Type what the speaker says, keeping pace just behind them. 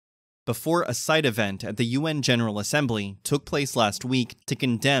before a side event at the UN General Assembly took place last week to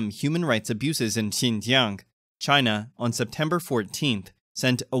condemn human rights abuses in Xinjiang. China, on September 14th,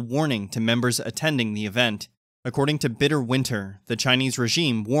 sent a warning to members attending the event. According to Bitter Winter, the Chinese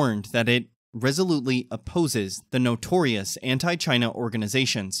regime warned that it resolutely opposes the notorious anti-China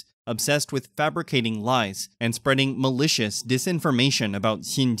organizations obsessed with fabricating lies and spreading malicious disinformation about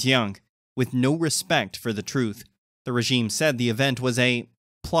Xinjiang with no respect for the truth. The regime said the event was a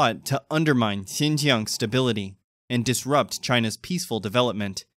plot to undermine Xinjiang's stability and disrupt China's peaceful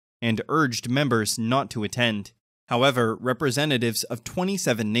development, and urged members not to attend. However, representatives of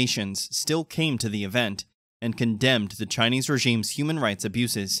 27 nations still came to the event and condemned the Chinese regime's human rights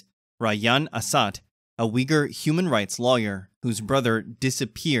abuses. Ryan Assad, a Uyghur human rights lawyer whose brother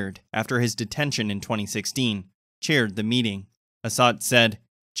disappeared after his detention in 2016, chaired the meeting. Assad said,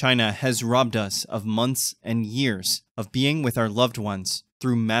 "China has robbed us of months and years of being with our loved ones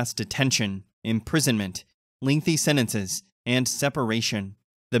through mass detention, imprisonment, lengthy sentences, and separation.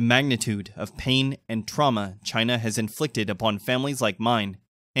 The magnitude of pain and trauma China has inflicted upon families like mine,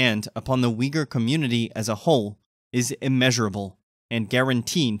 and upon the Uyghur community as a whole, is immeasurable and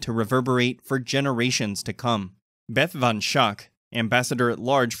guaranteed to reverberate for generations to come." Beth Van Schaak,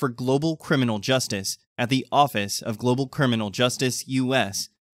 Ambassador-at-Large for Global Criminal Justice at the Office of Global Criminal Justice U.S.,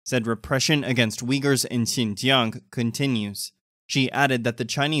 said repression against Uyghurs in Xinjiang continues. She added that the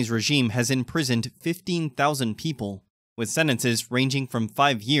Chinese regime has imprisoned 15,000 people, with sentences ranging from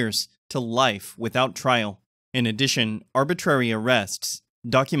 5 years to life without trial. In addition, arbitrary arrests,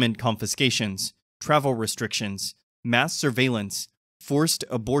 document confiscations, travel restrictions, mass surveillance, forced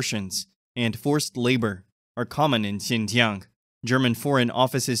abortions, and forced labor are common in Xinjiang. German Foreign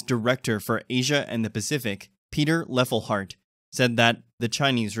Office's Director for Asia and the Pacific, Peter Leffelhart, said that the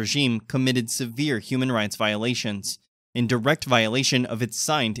Chinese regime committed severe human rights violations, in direct violation of its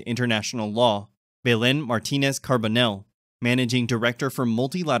signed international law. Belén Martínez Carbonell, Managing Director for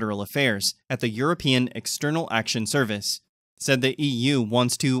Multilateral Affairs at the European External Action Service, said the EU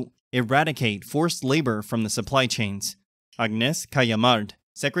wants to eradicate forced labor from the supply chains. Agnès Callamard,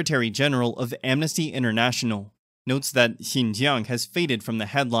 Secretary General of Amnesty International, notes that Xinjiang has faded from the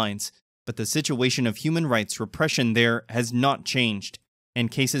headlines, but the situation of human rights repression there has not changed, and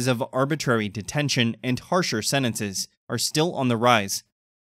cases of arbitrary detention and harsher sentences are still on the rise.